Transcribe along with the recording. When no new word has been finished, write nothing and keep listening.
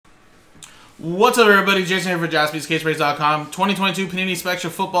What's up, everybody? Jason here for JaspysCaseBreaks.com. 2022 Panini Spectra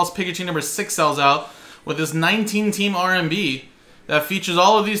Football's Pikachu number 6 sells out with this 19-team RNB that features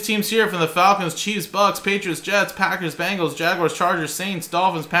all of these teams here from the Falcons, Chiefs, Bucks, Patriots, Jets, Packers, Bengals, Jaguars, Chargers, Saints,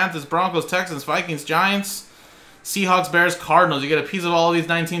 Dolphins, Panthers, Broncos, Texans, Vikings, Giants, Seahawks, Bears, Cardinals. You get a piece of all of these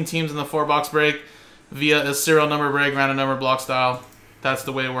 19 teams in the 4-box break via a serial number break, random number block style. That's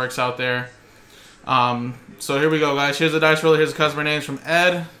the way it works out there. So here we go, guys. Here's the dice roller. Here's the customer names from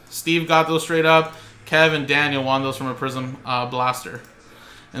Ed. Steve got those straight up. Kev and Daniel won those from a Prism Blaster.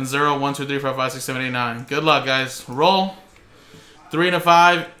 And 0, 1, 2, 3, 4, 5, 6, 7, 8, 9. Good luck, guys. Roll. 3 and a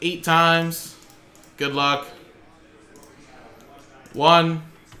 5, 8 times. Good luck. 1,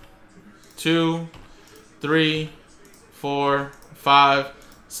 2, 3, 4, 5,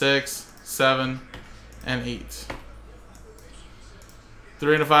 6, 7, and 8.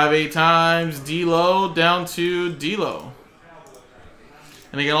 3 and a 5, 8 times. D-Lo down to D-Lo.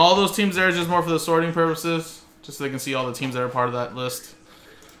 And again, all those teams there are just more for the sorting purposes, just so they can see all the teams that are part of that list.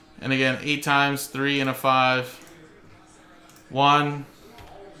 And again, 8 times, 3 and a 5. 1,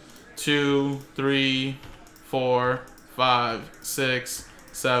 2, 3, 4, 5, 6,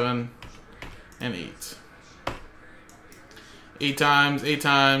 7, and 8. 8 times, 8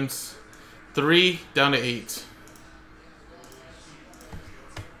 times, 3 down to 8.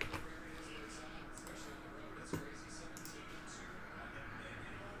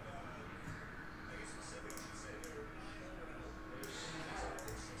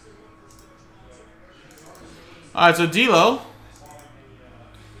 Alright, so D-Lo,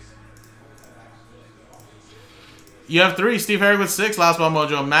 you have 3. Steve Herrick with 6. Last Ball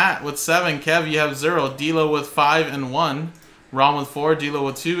Mojo. Matt with 7. Kev, you have 0. D-Lo with 5 and 1. Ron with 4. D-Lo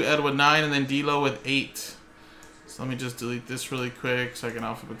with 2. Ed with 9. And then D-Lo with 8. So let me just delete this really quick so I can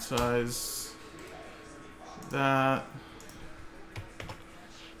alphabetize that.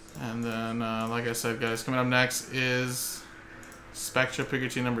 And then, like I said, guys, coming up next is Spectra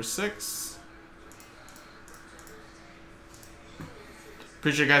Pikachu number 6.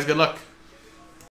 Appreciate it, guys. Good luck.